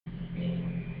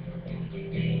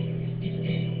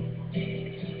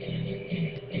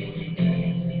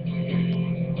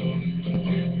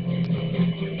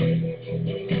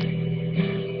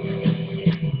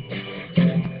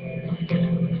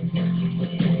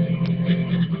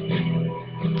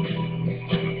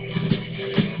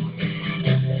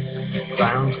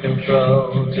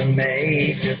to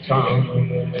Major Tom.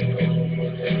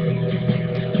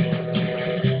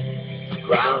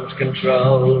 Ground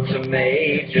control to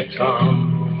Major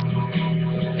Tom.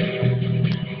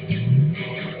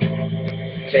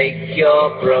 Take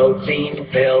your protein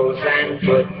pills and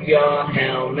put your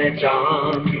helmet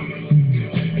on.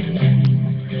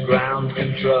 Ground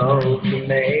control to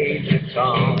Major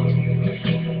Tom.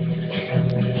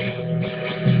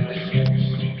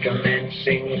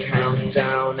 Commencing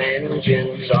countdown,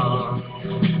 engines on.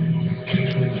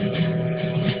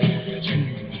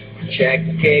 Check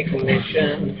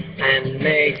ignition and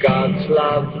may God's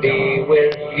love be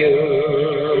with you.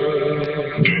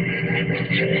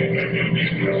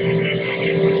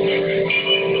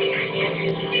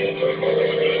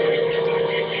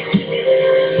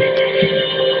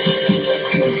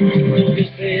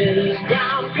 This is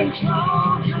ground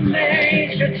control to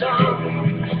Major Tom.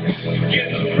 You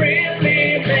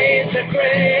really made the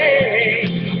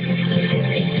grade,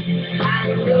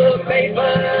 and the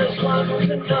papers want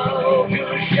to know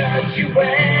whose shirt you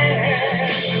wear.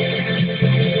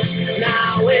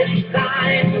 Now it's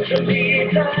time to leave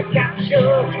the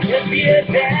capsule if you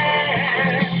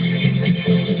dare.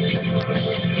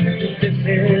 This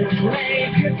is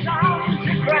Major Tom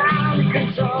to ground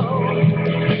control.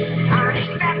 I'm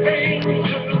stepping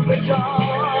through the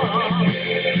door,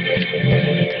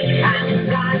 and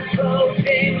I'm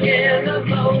floating in a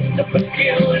most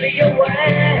peculiar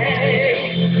way,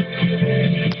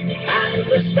 and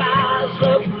the stars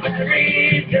look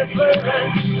very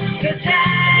different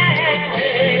today.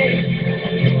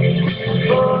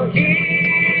 For here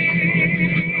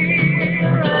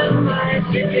am I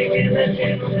sitting in the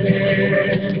chimney,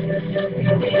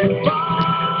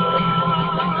 far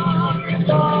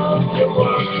above the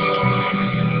world.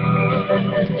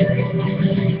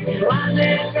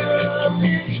 Planet Earth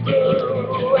is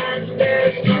blue, and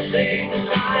there's nothing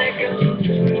I can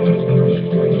do.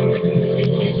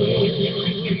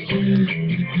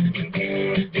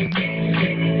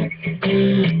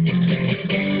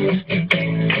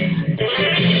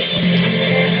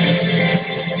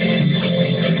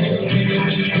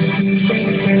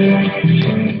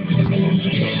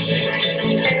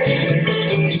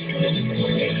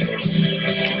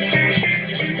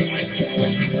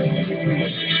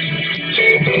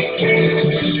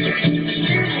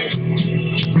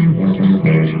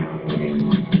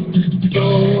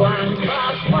 Though I'm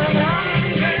past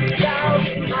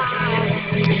 100,000 miles,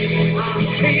 I'm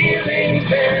feeling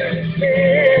very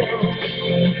still,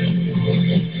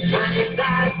 and I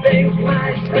think my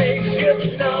spaceship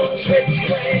knows which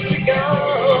way to go.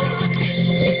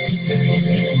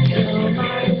 Tell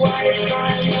my wife I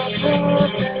love her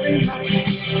very much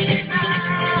now.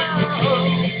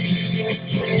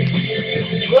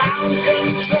 Ground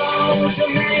control to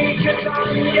Major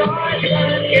Tom, your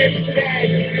circuit's dead.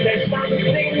 There's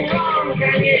something wrong.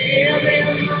 Can you hear me,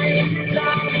 Major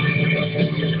Tom?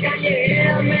 Can you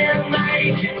hear me,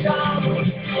 Major Tom?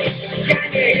 Can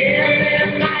you hear me,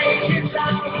 Major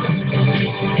Tom?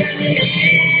 Can you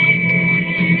hear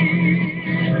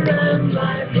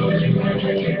my voice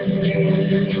again?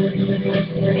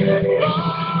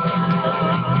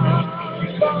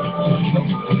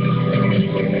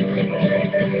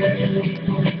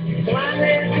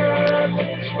 Planet Earth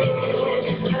is full,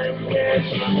 and there's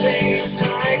nothing I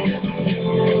can